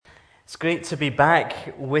It's great to be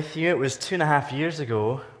back with you. It was 2.5 years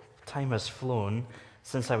ago. Time has flown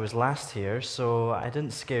since I was last here, so I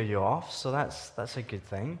didn't scare you off, so that's a good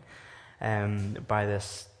thing by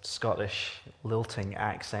this Scottish lilting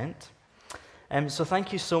accent. So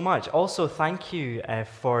thank you so much. Also, thank you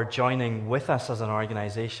for joining with us as an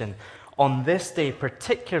organization on this day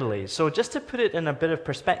particularly. So just to put it in a bit of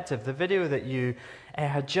perspective, the video that you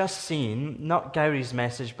had just seen, not Gowrie's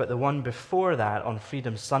message, but the one before that on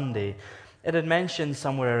Freedom Sunday, it had mentioned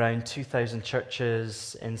somewhere around 2,000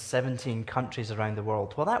 churches in 17 countries around the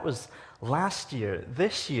world. Well, that was last year.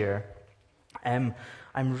 This year, I'm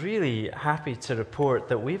really happy to report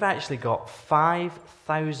that we've actually got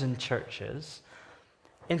 5,000 churches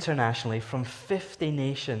internationally from 50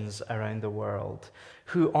 nations around the world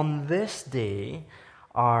who on this day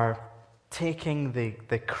are taking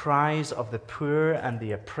the cries of the poor and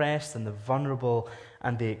the oppressed and the vulnerable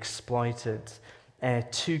and the exploited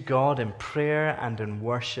to God in prayer and in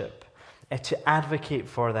worship to advocate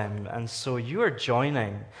for them. And so you are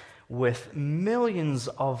joining with millions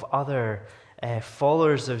of other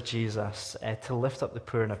followers of Jesus to lift up the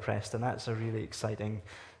poor and oppressed, and that's a really exciting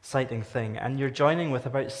thing. And you're joining with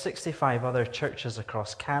about 65 other churches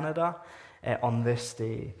across Canada on this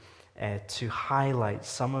day to highlight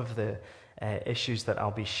some of the issues that I'll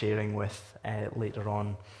be sharing with later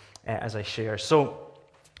on as I share. So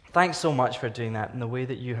thanks so much for doing that, and the way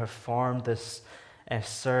that you have formed this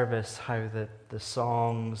service, how the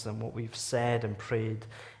songs and what we've said and prayed,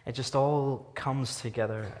 it just all comes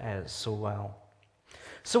together so well.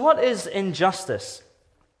 So what is injustice?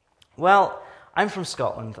 Well, I'm from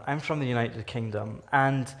Scotland, I'm from the United Kingdom,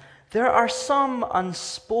 and there are some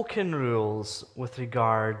unspoken rules with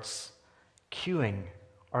regards queuing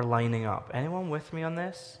or lining up. Anyone with me on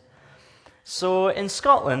this? So in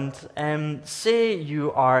Scotland, say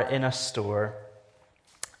you are in a store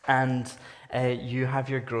and you have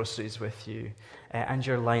your groceries with you and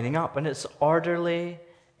you're lining up, and it's orderly,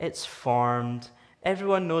 it's formed,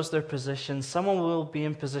 everyone knows their position. Someone will be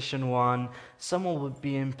in position 1, someone will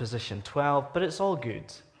be in position 12, but it's all good.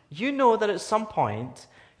 You know that at some point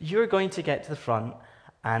you're going to get to the front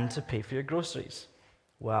and to pay for your groceries.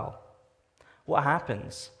 Well, what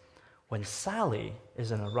happens when Sally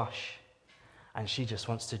is in a rush and she just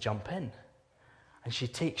wants to jump in and she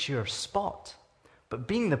takes your spot? But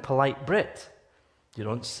being the polite Brit, you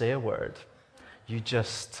don't say a word. You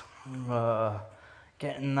just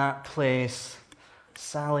get in that place.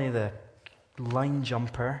 Sally, the line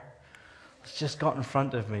jumper, has just got in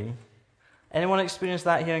front of me. Anyone experienced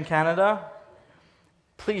that here in Canada?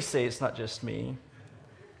 Please say it's not just me.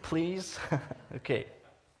 Please? Okay.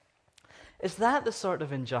 Is that the sort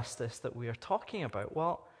of injustice that we are talking about?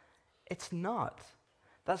 Well, it's not.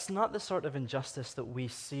 That's not the sort of injustice that we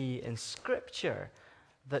see in Scripture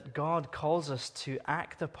that God calls us to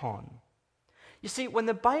act upon. You see, when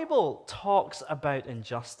the Bible talks about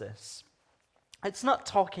injustice, it's not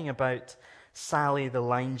talking about Sally the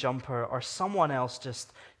line jumper or someone else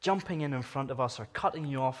just jumping in front of us or cutting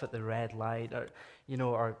you off at the red light, or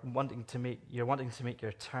or wanting to make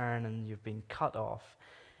your turn and you've been cut off.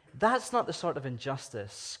 That's not the sort of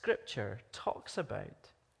injustice Scripture talks about.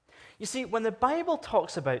 You see, when the Bible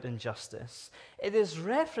talks about injustice, it is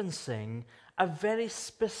referencing a very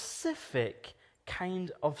specific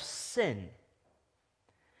kind of sin.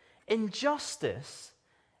 Injustice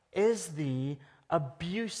is the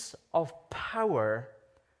abuse of power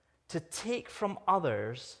to take from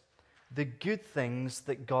others the good things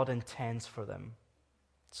that God intends for them.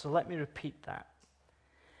 So let me repeat that.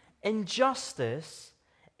 Injustice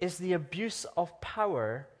is the abuse of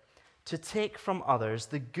power to take from others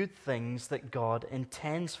the good things that God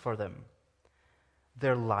intends for them.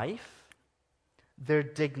 Their life, their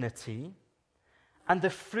dignity, and the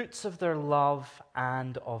fruits of their love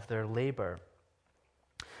and of their labor.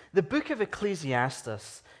 The book of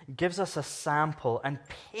Ecclesiastes gives us a sample and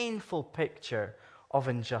painful picture of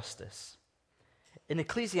injustice. In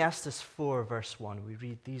Ecclesiastes 4, verse 1, we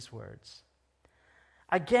read these words.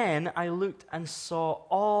 Again, I looked and saw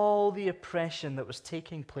all the oppression that was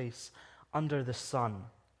taking place under the sun.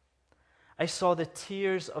 I saw the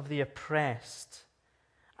tears of the oppressed,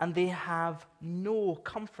 and they have no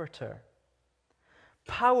comforter.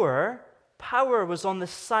 Power was on the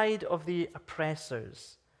side of the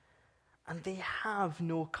oppressors, and they have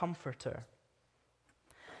no comforter.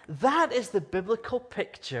 That is the biblical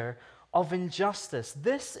picture of injustice.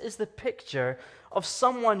 This is the picture of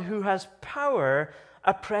someone who has power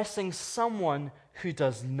oppressing someone who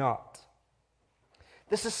does not.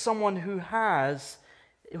 This is someone who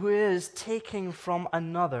is taking from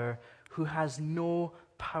another who has no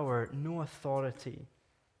power, no authority.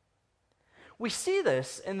 We see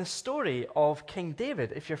this in the story of King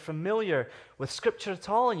David. If you're familiar with Scripture at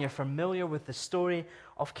all, and you're familiar with the story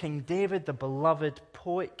of King David, the beloved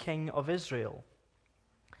poet king of Israel.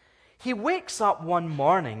 He wakes up one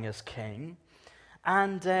morning as king,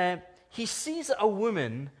 and he sees a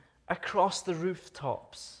woman across the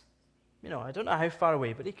rooftops. I don't know how far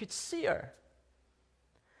away, but he could see her.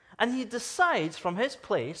 And he decides from his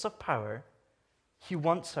place of power, he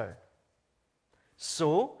wants her.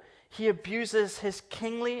 So he abuses his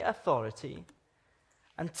kingly authority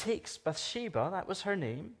and takes Bathsheba, that was her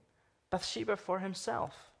name, Bathsheba for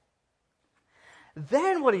himself.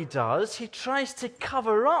 Then what he does, he tries to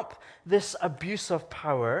cover up this abuse of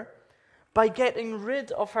power by getting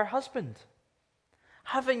rid of her husband,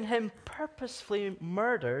 having him purposefully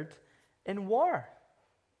murdered in war.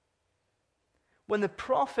 When the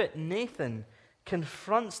prophet Nathan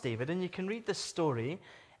confronts David, and you can read this story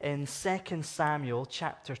in 2 Samuel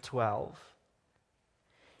chapter 12,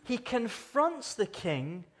 he confronts the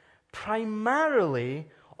king primarily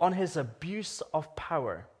on his abuse of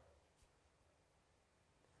power.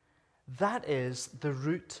 That is the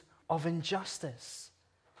root of injustice,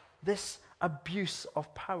 this abuse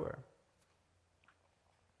of power.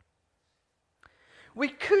 We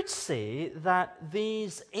could say that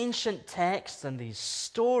these ancient texts and these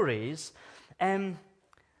stories,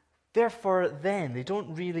 therefore then, they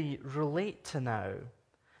don't really relate to now.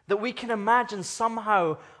 That we can imagine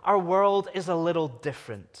somehow our world is a little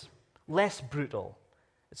different, less brutal.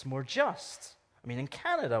 It's more just. In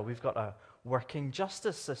Canada, we've got a working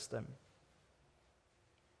justice system.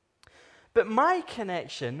 But my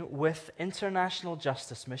connection with International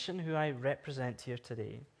Justice Mission, who I represent here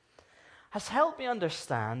today, has helped me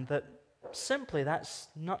understand that simply that's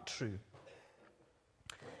not true.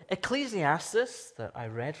 Ecclesiastes, that I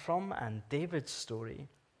read from, and David's story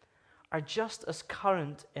are just as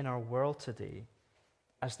current in our world today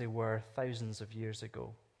as they were thousands of years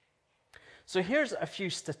ago. So here's a few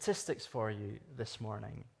statistics for you this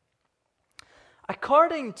morning.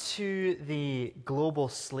 According to the Global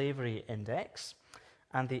Slavery Index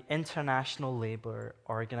and the International Labour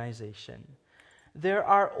Organization, there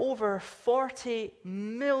are over 40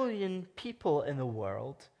 million people in the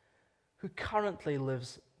world who currently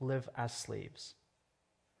live as slaves.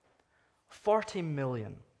 40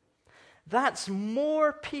 million. That's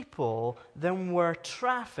more people than were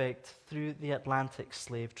trafficked through the Atlantic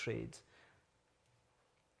slave trade.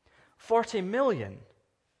 40 million.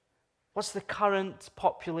 What's the current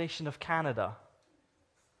population of Canada?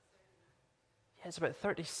 Yeah, it's about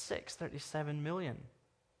 36, 37 million.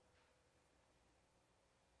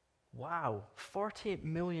 Wow, 40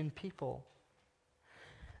 million people.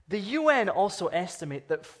 The UN also estimate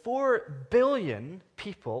that 4 billion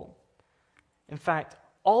people, in fact,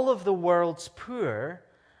 all of the world's poor,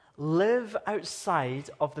 live outside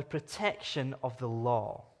of the protection of the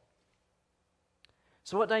law.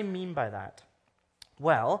 So what do I mean by that?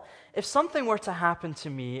 Well, if something were to happen to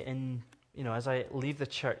me as I leave the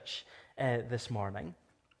church this morning,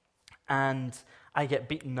 and I get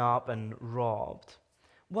beaten up and robbed,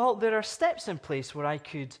 well, there are steps in place where I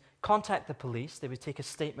could contact the police, they would take a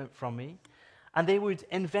statement from me, and they would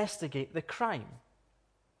investigate the crime.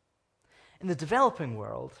 In the developing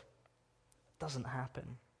world, it doesn't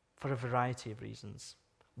happen for a variety of reasons.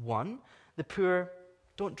 One, the poor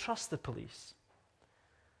don't trust the police.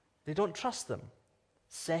 They don't trust them.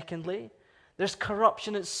 Secondly, there's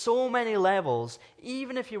corruption at so many levels,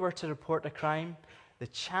 even if you were to report a crime, the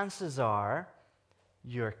chances are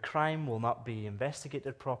your crime will not be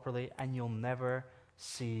investigated properly and you'll never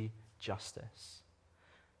see justice.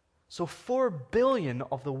 So 4 billion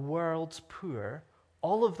of the world's poor,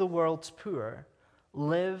 all of the world's poor,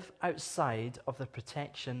 live outside of the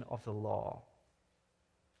protection of the law.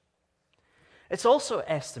 It's also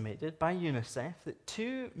estimated by UNICEF that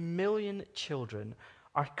 2 million children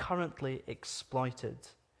are currently exploited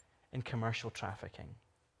in commercial trafficking.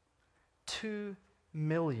 2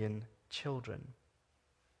 million children.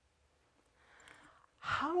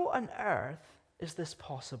 How on earth is this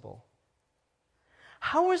possible?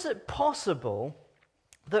 How is it possible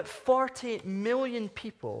that 40 million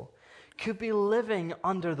people could be living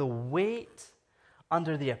under the weight,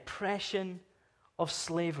 under the oppression of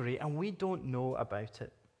slavery, and we don't know about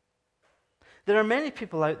it? There are many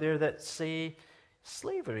people out there that say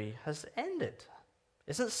slavery has ended.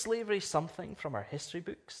 Isn't slavery something from our history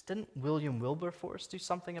books? Didn't William Wilberforce do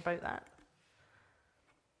something about that?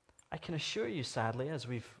 I can assure you, sadly, as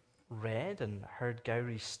we've read and heard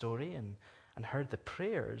Gowrie's story and heard the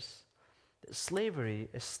prayers, that slavery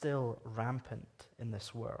is still rampant in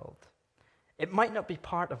this world. It might not be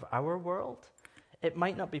part of our world. It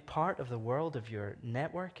might not be part of the world of your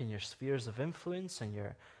network and your spheres of influence and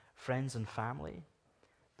your friends and family.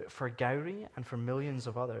 But for Gowrie and for millions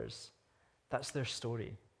of others, that's their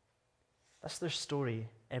story. That's their story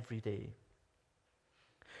every day.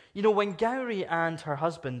 You know, when Gowrie and her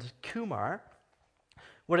husband, Kumar,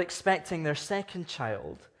 were expecting their second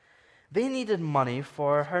child, they needed money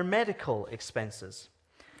for her medical expenses.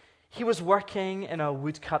 He was working in a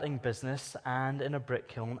wood-cutting business and in a brick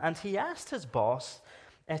kiln, and he asked his boss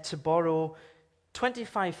to borrow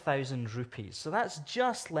 25,000 rupees. So that's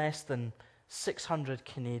just less than 600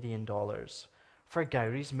 Canadian dollars for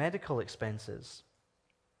Gowrie's medical expenses.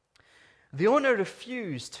 The owner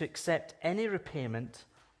refused to accept any repayment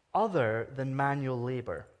other than manual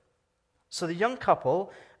labor. So the young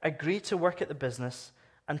couple agreed to work at the business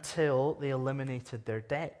until they eliminated their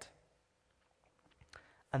debt.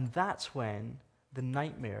 And that's when the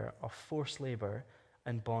nightmare of forced labor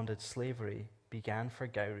and bonded slavery began for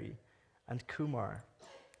Gowrie and Kumar.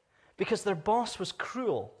 Because their boss was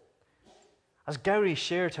cruel. As Gowrie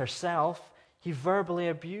shared herself, he verbally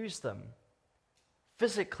abused them,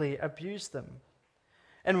 physically abused them.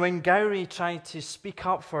 And when Gowrie tried to speak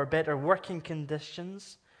up for better working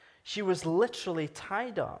conditions, she was literally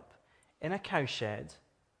tied up in a cowshed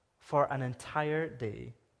for an entire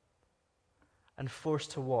day and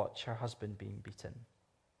forced to watch her husband being beaten.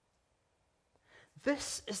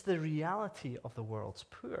 This is the reality of the world's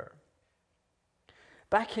poor.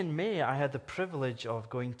 Back in May, I had the privilege of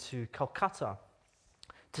going to Calcutta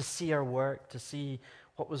to see our work, to see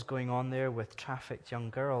what was going on there with trafficked young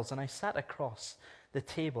girls. And I sat across the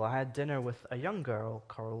table. I had dinner with a young girl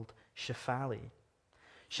called Shefali.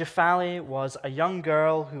 Shefali was a young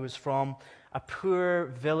girl who was from a poor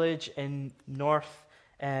village in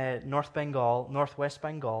northwest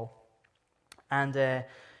Bengal. And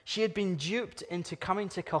she had been duped into coming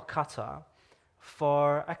to Calcutta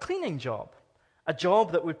for a cleaning job, a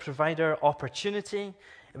job that would provide her opportunity.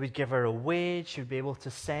 It would give her a wage. She would be able to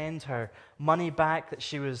send her money back that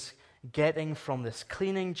she was getting from this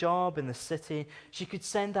cleaning job in the city. She could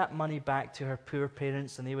send that money back to her poor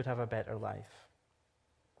parents and they would have a better life.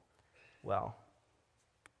 Well,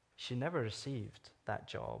 she never received that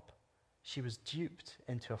job. She was duped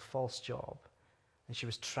into a false job, and she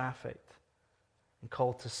was trafficked and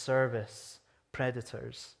called to service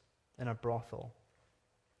predators in a brothel.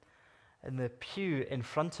 In the pew in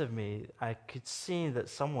front of me, I could see that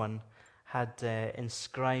someone had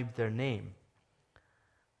inscribed their name. I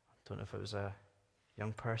don't know if it was a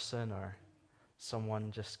young person or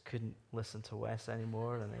someone just couldn't listen to Wes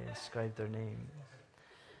anymore and they inscribed their name.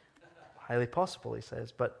 Highly possible, he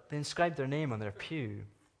says, but they inscribed their name on their pew.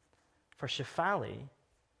 For Shefali,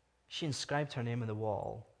 she inscribed her name on the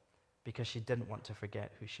wall because she didn't want to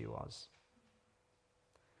forget who she was.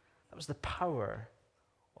 That was the power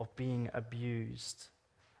of being abused,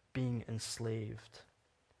 being enslaved.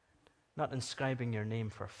 Not inscribing your name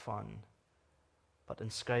for fun, but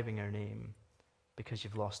inscribing your name because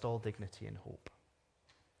you've lost all dignity and hope.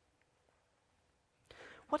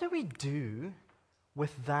 What do we do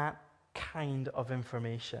with that kind of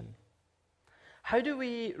information? How do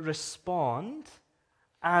we respond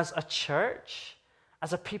as a church,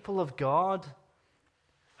 as a people of God?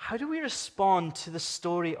 How do we respond to the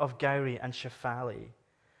story of Gowrie and Shefali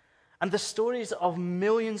and the stories of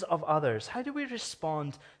millions of others? How do we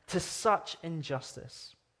respond to such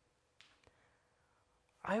injustice?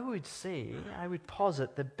 I would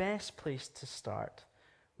posit the best place to start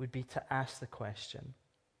would be to ask the question,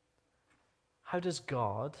 how does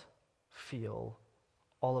God feel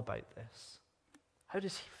all about this? How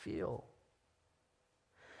does he feel?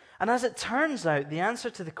 And as it turns out, the answer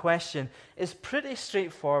to the question is pretty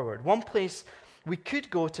straightforward. One place we could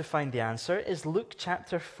go to find the answer is Luke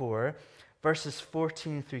chapter 4, verses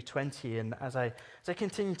 14 through 20. And as I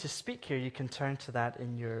continue to speak here, you can turn to that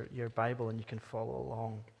in your Bible and you can follow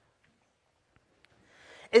along.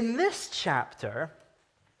 In this chapter,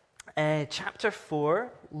 chapter 4,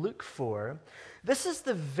 Luke 4, this is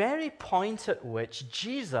the very point at which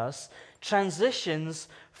Jesus transitions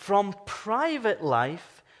from private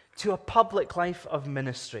life to a public life of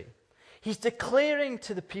ministry. He's declaring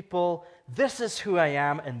to the people, this is who I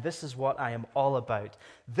am and this is what I am all about.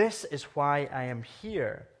 This is why I am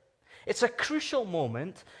here. It's a crucial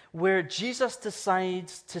moment where Jesus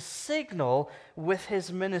decides to signal with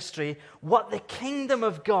his ministry what the kingdom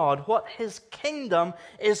of God, what his kingdom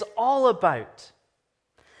is all about.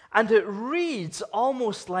 And it reads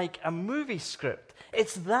almost like a movie script.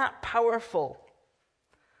 It's that powerful.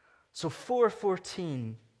 So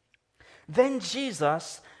 4:14. Then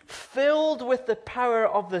Jesus, filled with the power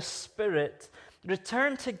of the Spirit,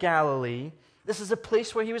 returned to Galilee, This is a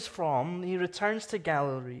place where he was from. He returns to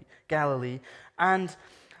Galilee, and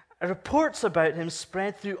reports about him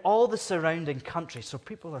spread through all the surrounding country. So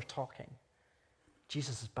people are talking.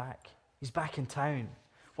 Jesus is back. He's back in town.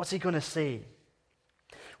 What's he going to say?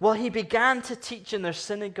 Well, he began to teach in their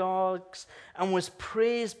synagogues and was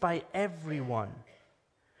praised by everyone.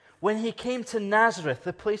 When he came to Nazareth,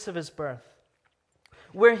 the place of his birth,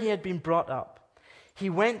 where he had been brought up, he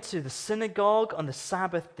went to the synagogue on the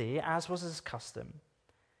Sabbath day, as was his custom.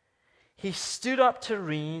 He stood up to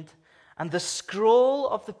read, and the scroll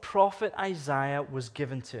of the prophet Isaiah was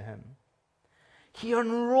given to him. He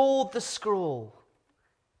unrolled the scroll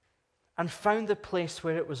and found the place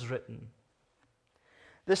where it was written,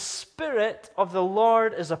 "The Spirit of the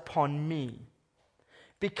Lord is upon me,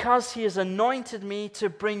 because he has anointed me to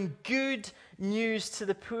bring good news to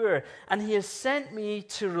the poor, and he has sent me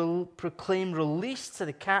to proclaim release to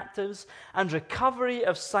the captives and recovery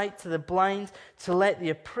of sight to the blind, to let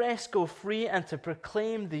the oppressed go free, and to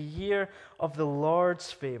proclaim the year of the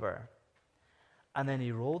Lord's favor." And then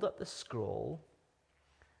he rolled up the scroll,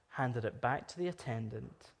 handed it back to the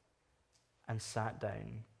attendant, and sat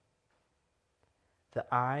down. The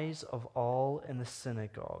eyes of all in the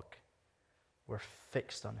synagogue were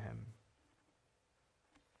fixed on him.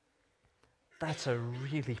 That's a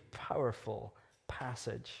really powerful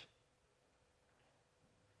passage.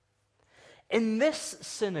 In this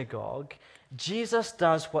synagogue, Jesus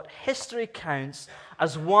does what history counts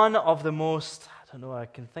as one of the most, I don't know, I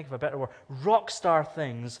can think of a better word, rock star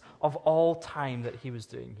things of all time that he was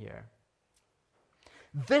doing here.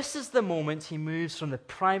 This is the moment he moves from the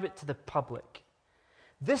private to the public.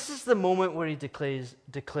 This is the moment where he declares,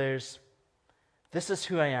 "This is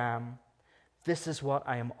who I am. This is what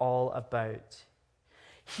I am all about."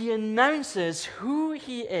 He announces who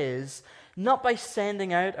he is, not by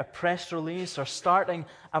sending out a press release or starting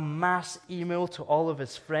a mass email to all of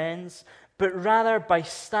his friends, but rather by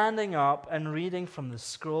standing up and reading from the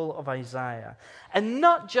scroll of Isaiah. And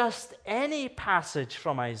not just any passage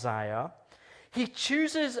from Isaiah. He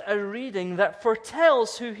chooses a reading that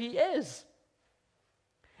foretells who he is.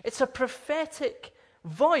 It's a prophetic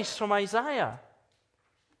voice from Isaiah.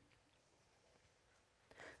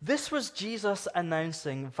 This was Jesus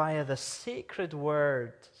announcing via the sacred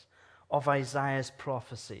words of Isaiah's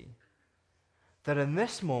prophecy that in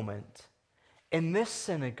this moment, in this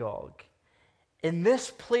synagogue, in this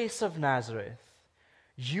place of Nazareth,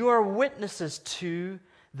 you are witnesses to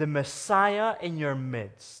the Messiah in your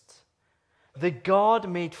midst, the God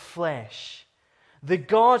made flesh, the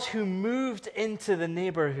God who moved into the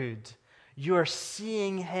neighborhood. You are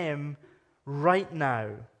seeing him right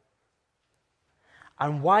now.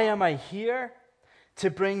 And why am I here? To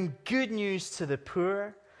bring good news to the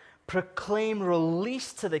poor, proclaim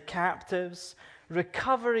release to the captives,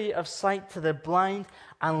 recovery of sight to the blind,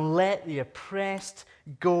 and let the oppressed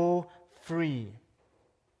go free.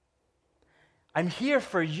 I'm here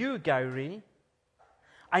for you, Gowrie.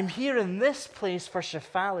 I'm here in this place for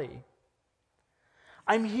Shefali.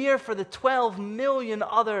 I'm here for the 12 million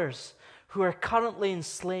others who are currently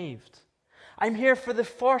enslaved. I'm here for the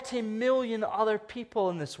 40 million other people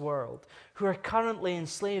in this world who are currently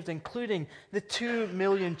enslaved, including the 2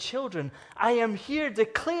 million children. I am here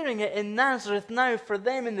declaring it in Nazareth now for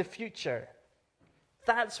them in the future.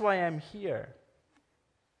 That's why I'm here.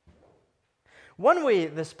 One way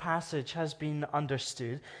this passage has been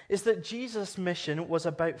understood is that Jesus' mission was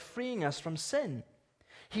about freeing us from sin.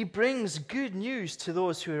 He brings good news to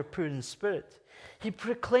those who are poor in spirit. He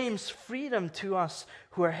proclaims freedom to us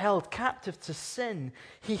who are held captive to sin.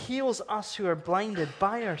 He heals us who are blinded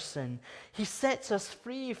by our sin. He sets us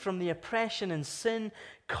free from the oppression and sin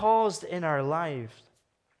caused in our lives.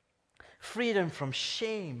 Freedom from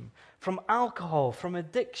shame, from alcohol, from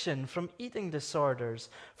addiction, from eating disorders,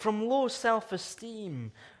 from low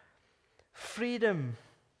self-esteem. Freedom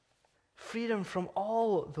from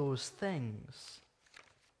all those things.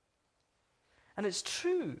 And it's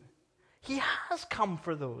true. He has come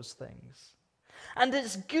for those things. And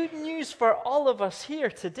it's good news for all of us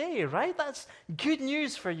here today, right? That's good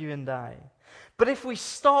news for you and I. But if we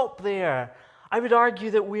stop there, I would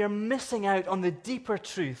argue that we are missing out on the deeper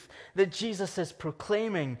truth that Jesus is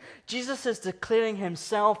proclaiming. Jesus is declaring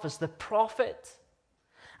himself as the prophet,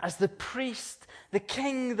 as the priest, the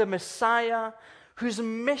king, the Messiah, whose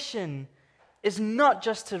mission is not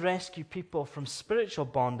just to rescue people from spiritual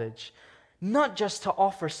bondage, not just to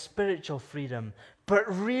offer spiritual freedom,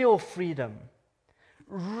 but real freedom.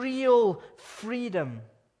 Real freedom.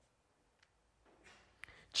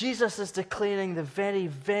 Jesus is declaring the very,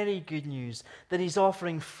 very good news that he's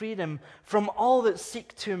offering freedom from all that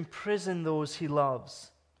seek to imprison those he loves.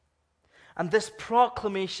 And this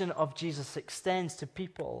proclamation of Jesus extends to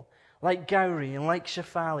people like Gowrie and like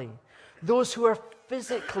Shefali, those who are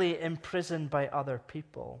physically imprisoned by other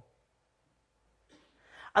people.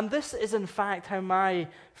 And this is in fact how my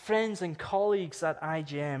friends and colleagues at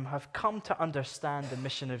IGM have come to understand the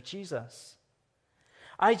mission of Jesus.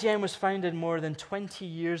 IGM was founded more than 20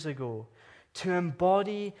 years ago to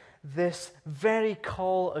embody this very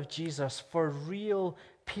call of Jesus for real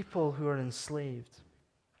people who are enslaved.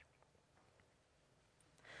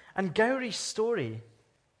 And Gowrie's story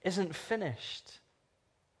isn't finished.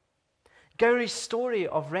 Gowrie's story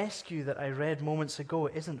of rescue that I read moments ago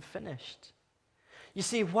isn't finished. You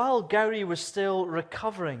see, while Gowrie was still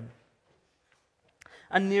recovering,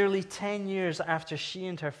 and nearly 10 years after she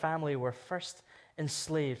and her family were first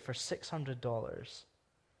enslaved for $600,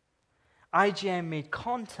 IGM made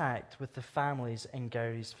contact with the families in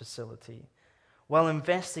Gowrie's facility while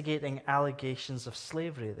investigating allegations of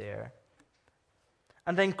slavery there,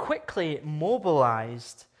 and then quickly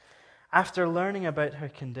mobilized after learning about her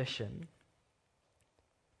condition.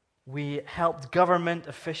 We helped government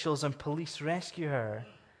officials and police rescue her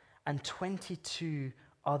and 22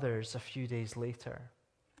 others a few days later.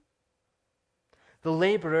 The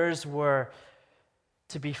laborers were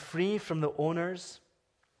to be free from the owners,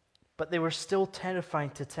 but they were still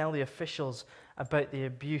terrified to tell the officials about the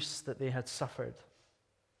abuse that they had suffered.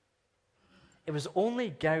 It was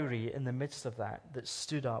only Gowrie in the midst of that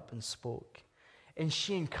stood up and spoke. And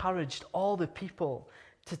she encouraged all the people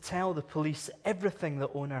to tell the police everything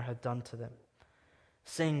the owner had done to them,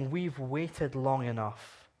 saying, "We've waited long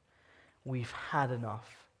enough, we've had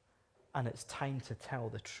enough, and it's time to tell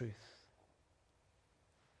the truth."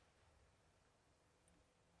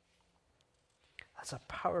 That's a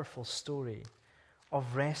powerful story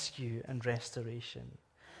of rescue and restoration.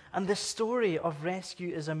 And the story of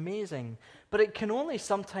rescue is amazing, but it can only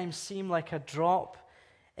sometimes seem like a drop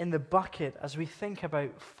in the bucket as we think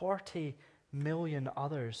about 40 million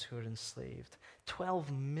others who are enslaved,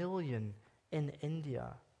 12 million in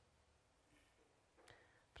India.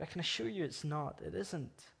 But I can assure you it's not. It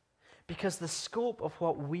isn't. Because the scope of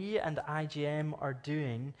what we and IGM are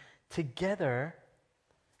doing together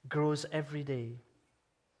grows every day.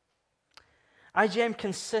 IGM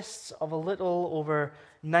consists of a little over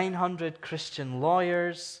 900 Christian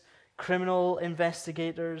lawyers, criminal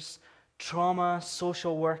investigators, trauma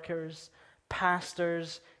social workers,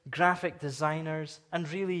 pastors, graphic designers, and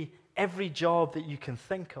really every job that you can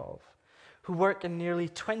think of, who work in nearly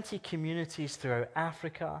 20 communities throughout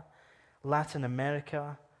Africa, Latin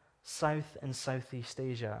America, South and Southeast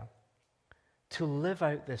Asia, to live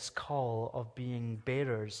out this call of being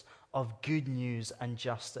bearers of good news and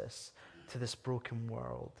justice to this broken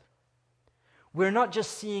world. We're not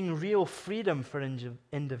just seeing real freedom for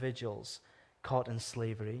individuals caught in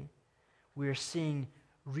slavery, we're seeing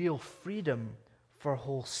real freedom for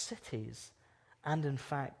whole cities and, in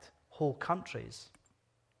fact, whole countries.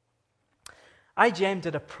 IGM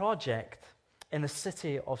did a project in the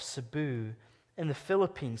city of Cebu in the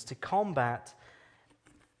Philippines to combat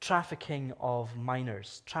trafficking of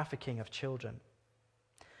minors, trafficking of children.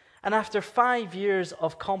 And after 5 years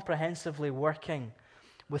of comprehensively working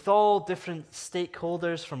with all different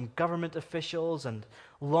stakeholders, from government officials and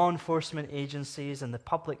law enforcement agencies and the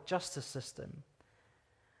public justice system,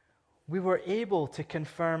 we were able to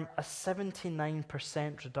confirm a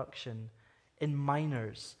 79% reduction in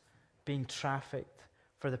minors being trafficked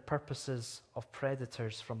for the purposes of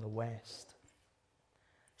predators from the West.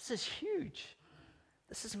 This is huge.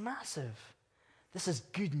 This is massive. This is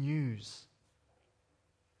good news.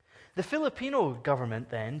 The Filipino government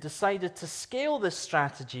then decided to scale this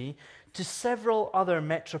strategy to several other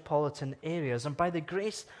metropolitan areas, and by the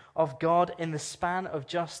grace of God, in the span of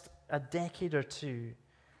just a decade or two,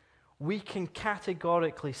 we can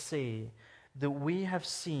categorically say that we have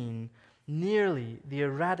seen nearly the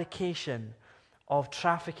eradication of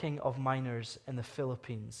trafficking of minors in the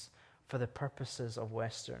Philippines for the purposes of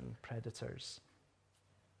Western predators.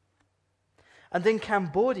 And in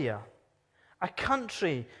Cambodia, a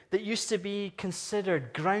country that used to be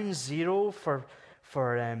considered ground zero for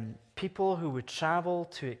people who would travel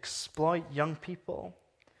to exploit young people,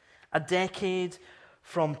 a decade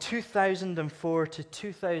from 2004 to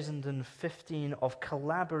 2015 of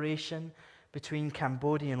collaboration between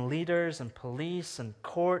Cambodian leaders and police and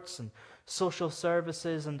courts and social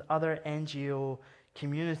services and other NGO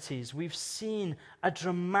communities, we've seen a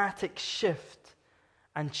dramatic shift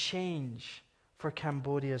and change for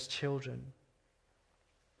Cambodia's children.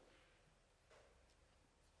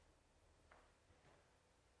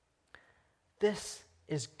 This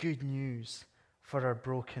is good news for our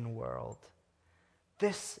broken world.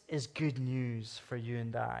 This is good news for you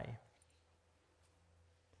and I.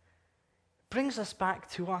 Brings us back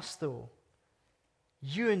to us, though.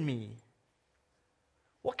 You and me.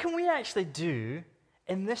 What can we actually do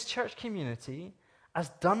in this church community as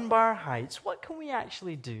Dunbar Heights? What can we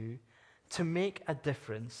actually do to make a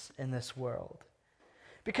difference in this world?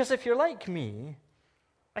 Because if you're like me,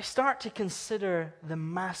 I start to consider the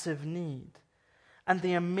massive need and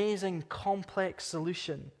the amazing complex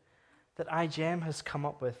solution that IGM has come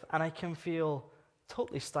up with, and I can feel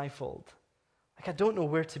totally stifled. Like I don't know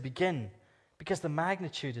where to begin because the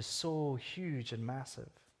magnitude is so huge and massive.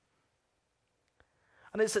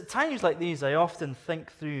 And it's at times like these I often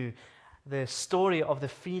think through the story of the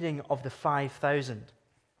feeding of the 5,000.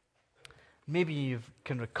 Maybe you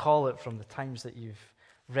can recall it from the times that you've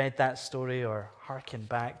read that story or hearken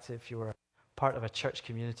back to if you were part of a church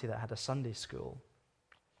community that had a Sunday school.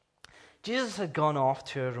 Jesus had gone off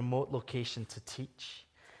to a remote location to teach,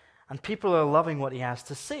 and people are loving what he has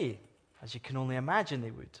to say, as you can only imagine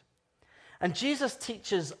they would. And Jesus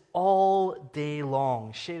teaches all day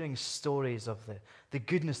long, sharing stories of the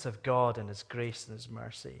goodness of God and his grace and his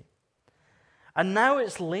mercy. And now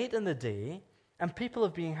it's late in the day, and people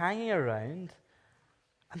have been hanging around,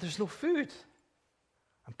 and there's no food.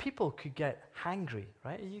 And people could get hangry,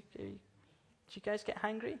 right? Do you guys get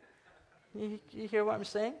hangry? You hear what I'm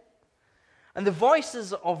saying? And the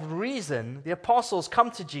voices of reason, the apostles,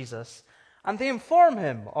 come to Jesus, and they inform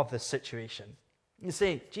him of this situation. You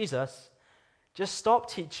say, Jesus, just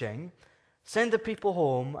stop teaching, send the people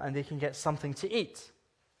home, and they can get something to eat.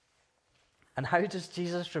 And how does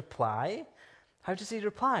Jesus reply? How does he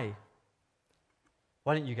reply?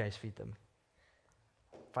 Why don't you guys feed them?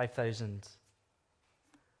 5,000.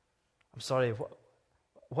 I'm sorry,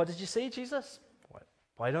 what did you say, Jesus?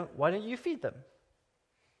 Why don't you feed them?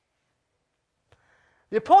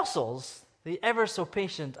 The apostles, the ever so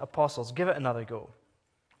patient apostles, give it another go.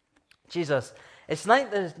 Jesus, it's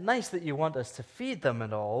nice that you want us to feed them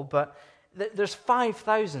and all, but there's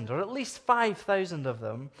 5,000, or at least 5,000 of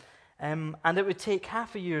them, and it would take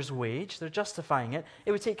half a year's wage. They're justifying it.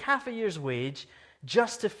 It would take half a year's wage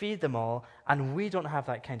just to feed them all, and we don't have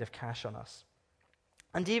that kind of cash on us.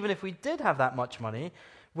 And even if we did have that much money,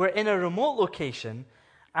 we're in a remote location,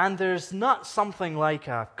 and there's not something like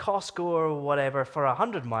a Costco or whatever for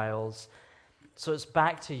 100 miles, so it's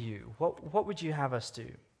back to you. What would you have us do?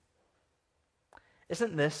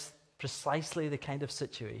 Isn't this precisely the kind of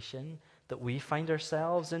situation that we find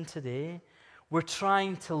ourselves in today? We're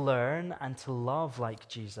trying to learn and to love like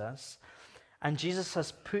Jesus, and Jesus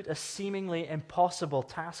has put a seemingly impossible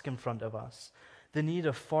task in front of us, the need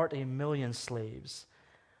of 40 million slaves.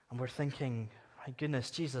 And we're thinking, my goodness,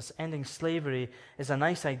 Jesus, ending slavery is a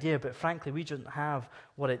nice idea, but frankly, we don't have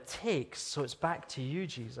what it takes, so it's back to you,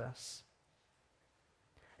 Jesus.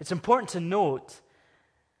 It's important to note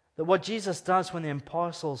that what Jesus does when the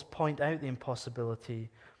apostles point out the impossibility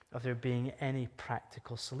of there being any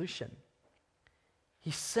practical solution, he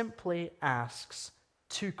simply asks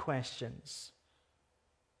two questions.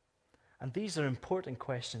 And these are important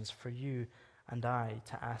questions for you and I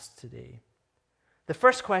to ask today. The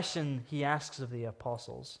first question he asks of the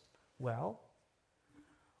apostles, well,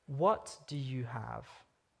 what do you have?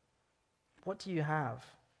 What do you have?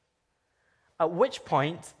 At which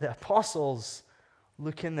point the apostles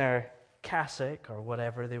look in their cassock or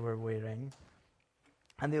whatever they were wearing,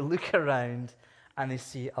 and they look around and they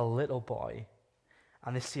see a little boy.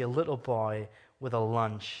 And they see a little boy with a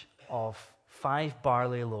lunch of 5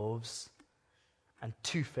 barley loaves and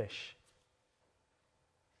 2 fish.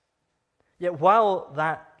 Yet while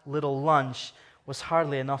that little lunch was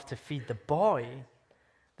hardly enough to feed the boy,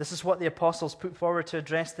 this is what the apostles put forward to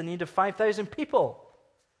address the need of 5,000 people.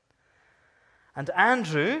 And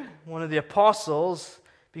Andrew, one of the apostles,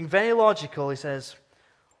 being very logical, he says,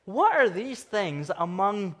 what are these things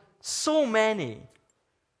among so many?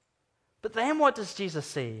 But then what does Jesus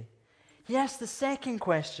say? He asks the second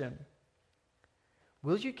question.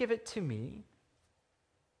 Will you give it to me?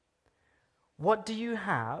 What do you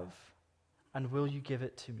have, and will you give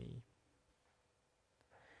it to me?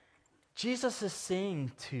 Jesus is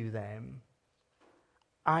saying to them,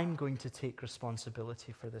 I'm going to take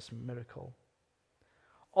responsibility for this miracle.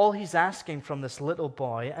 All he's asking from this little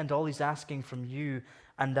boy, and all he's asking from you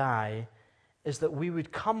and I, is that we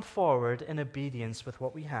would come forward in obedience with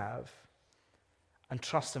what we have and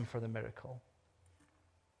trust him for the miracle.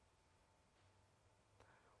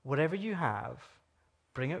 Whatever you have,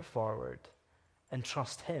 bring it forward and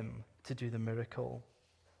trust him to do the miracle.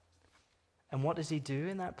 And what does he do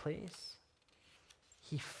in that place?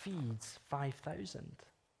 He feeds 5,000.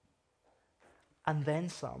 And then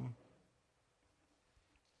some.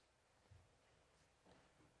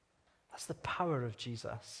 That's the power of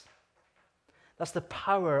Jesus. That's the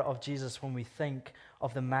power of Jesus when we think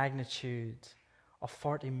of the magnitude of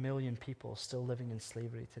 40 million people still living in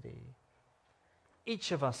slavery today.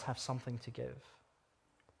 Each of us have something to give.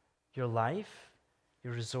 Your life,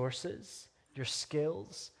 your resources, your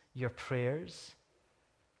skills, your prayers.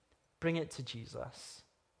 Bring it to Jesus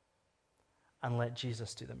and let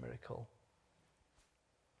Jesus do the miracle.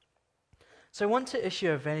 So I want to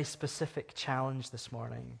issue a very specific challenge this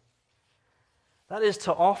morning. That is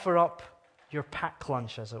to offer up your packed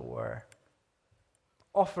lunch, as it were.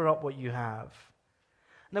 Offer up what you have.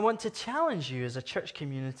 And I want to challenge you as a church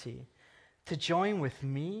community to join with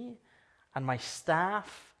me and my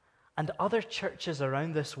staff and other churches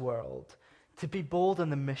around this world to be bold on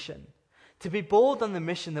the mission. To be bold on the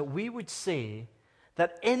mission that we would say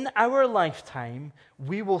that in our lifetime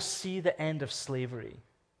we will see the end of slavery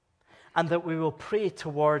and that we will pray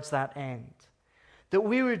towards that end. That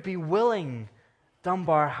we would be willing,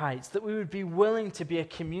 Dunbar Heights, that we would be willing to be a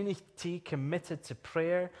community committed to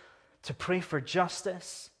prayer, to pray for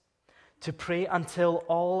justice, to pray until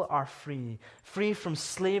all are free. Free from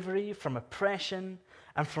slavery, from oppression,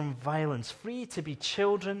 and from violence. Free to be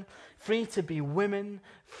children, free to be women,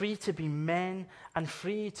 free to be men, and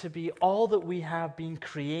free to be all that we have been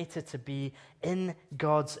created to be in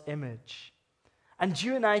God's image. And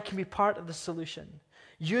you and I can be part of the solution.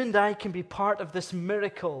 You and I can be part of this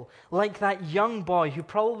miracle, like that young boy who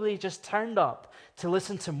probably just turned up to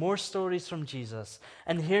listen to more stories from Jesus.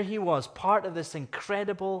 And here he was, part of this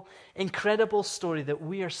incredible, incredible story that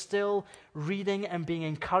we are still reading and being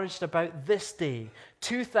encouraged about this day,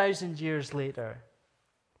 2,000 years later.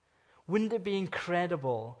 Wouldn't it be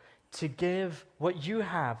incredible to give what you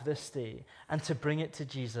have this day and to bring it to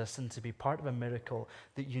Jesus and to be part of a miracle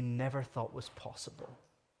that you never thought was possible?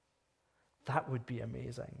 That would be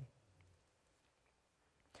amazing.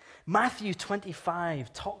 Matthew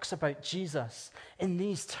 25 talks about Jesus in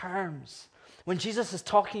these terms. When Jesus is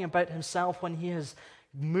talking about himself, when he has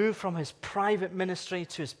moved from his private ministry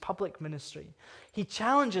to his public ministry, he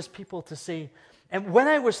challenges people to say, and when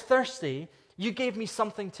I was thirsty, you gave me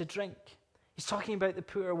something to drink. He's talking about the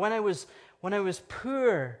poor. When I was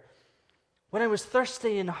poor, when I was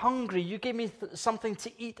thirsty and hungry, you gave me something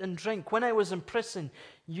to eat and drink. When I was in prison,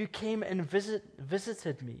 you came and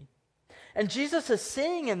visited me. And Jesus is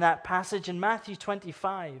saying in that passage in Matthew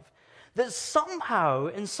 25 that somehow,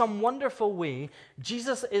 in some wonderful way,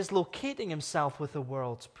 Jesus is locating himself with the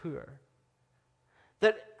world's poor.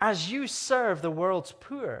 That as you serve the world's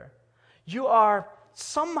poor, you are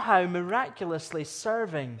somehow miraculously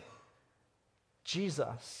serving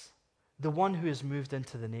Jesus, the one who has moved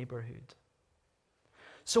into the neighborhood.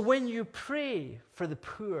 So when you pray for the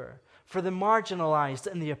poor, for the marginalized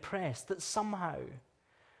and the oppressed, that somehow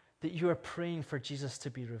that you are praying for Jesus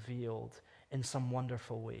to be revealed in some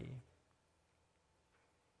wonderful way.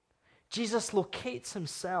 Jesus locates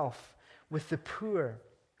himself with the poor.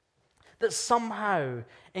 That somehow,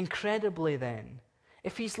 incredibly then,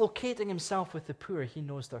 if he's locating himself with the poor, he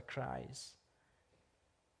knows their cries.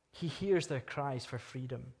 He hears their cries for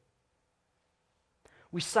freedom.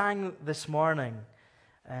 We sang this morning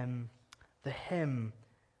the hymn,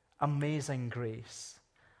 Amazing Grace.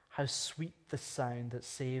 How sweet the sound that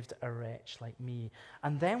saved a wretch like me.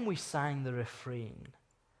 And then we sang the refrain,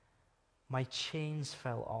 my chains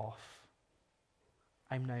fell off.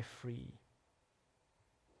 I'm now free.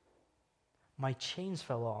 My chains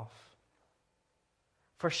fell off.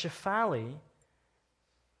 For Shefali,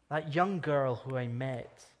 that young girl who I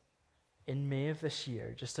met in May of this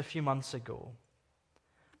year, just a few months ago,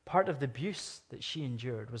 part of the abuse that she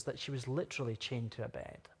endured was that she was literally chained to a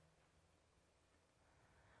bed.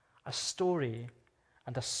 A story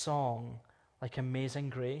and a song like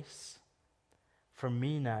Amazing Grace, for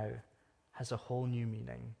me now, has a whole new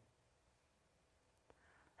meaning.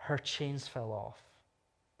 Her chains fell off,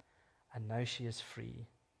 and now she is free,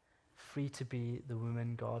 free to be the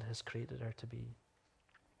woman God has created her to be.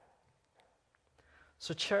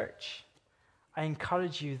 So church, I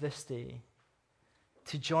encourage you this day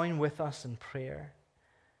to join with us in prayer,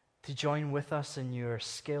 to join with us in your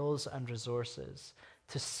skills and resources,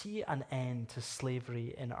 to see an end to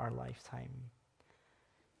slavery in our lifetime.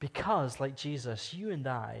 Because, like Jesus, you and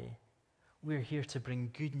I, we're here to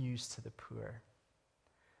bring good news to the poor,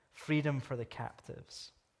 freedom for the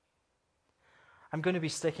captives. I'm going to be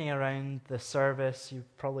sticking around the service. You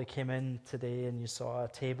probably came in today and you saw a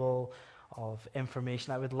table of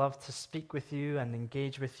information. I would love to speak with you and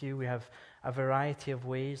engage with you. We have a variety of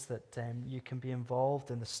ways that you can be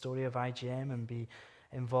involved in the story of IGM and be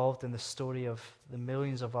involved in the story of the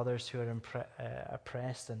millions of others who are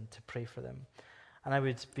oppressed, and to pray for them. And I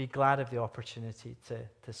would be glad of the opportunity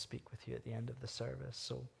to speak with you at the end of the service.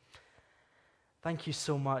 So thank you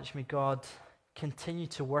so much. May God continue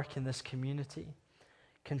to work in this community.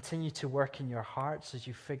 Continue to work in your hearts as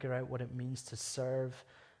you figure out what it means to serve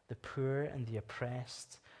the poor and the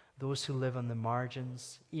oppressed, those who live on the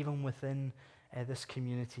margins, even within this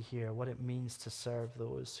community here, what it means to serve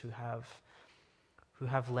those who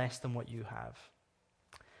have less than what you have.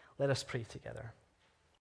 Let us pray together.